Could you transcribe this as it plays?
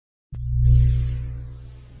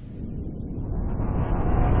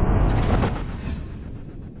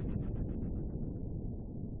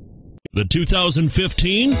The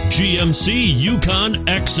 2015 GMC Yukon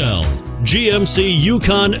XL. GMC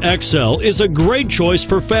Yukon XL is a great choice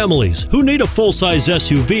for families who need a full-size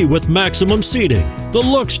SUV with maximum seating. The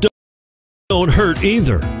looks don't hurt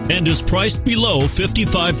either and is priced below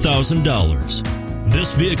 $55,000.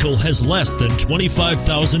 This vehicle has less than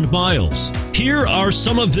 25,000 miles. Here are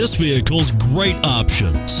some of this vehicle's great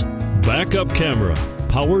options: backup camera,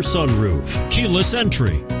 power sunroof, keyless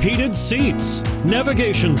entry, heated seats,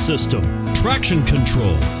 navigation system, traction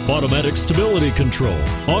control, automatic stability control,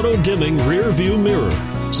 auto-dimming rear view mirror,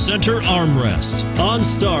 center armrest,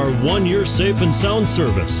 OnStar 1-year safe and sound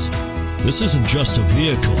service. This isn't just a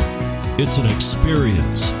vehicle, it's an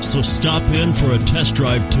experience. So stop in for a test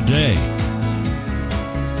drive today.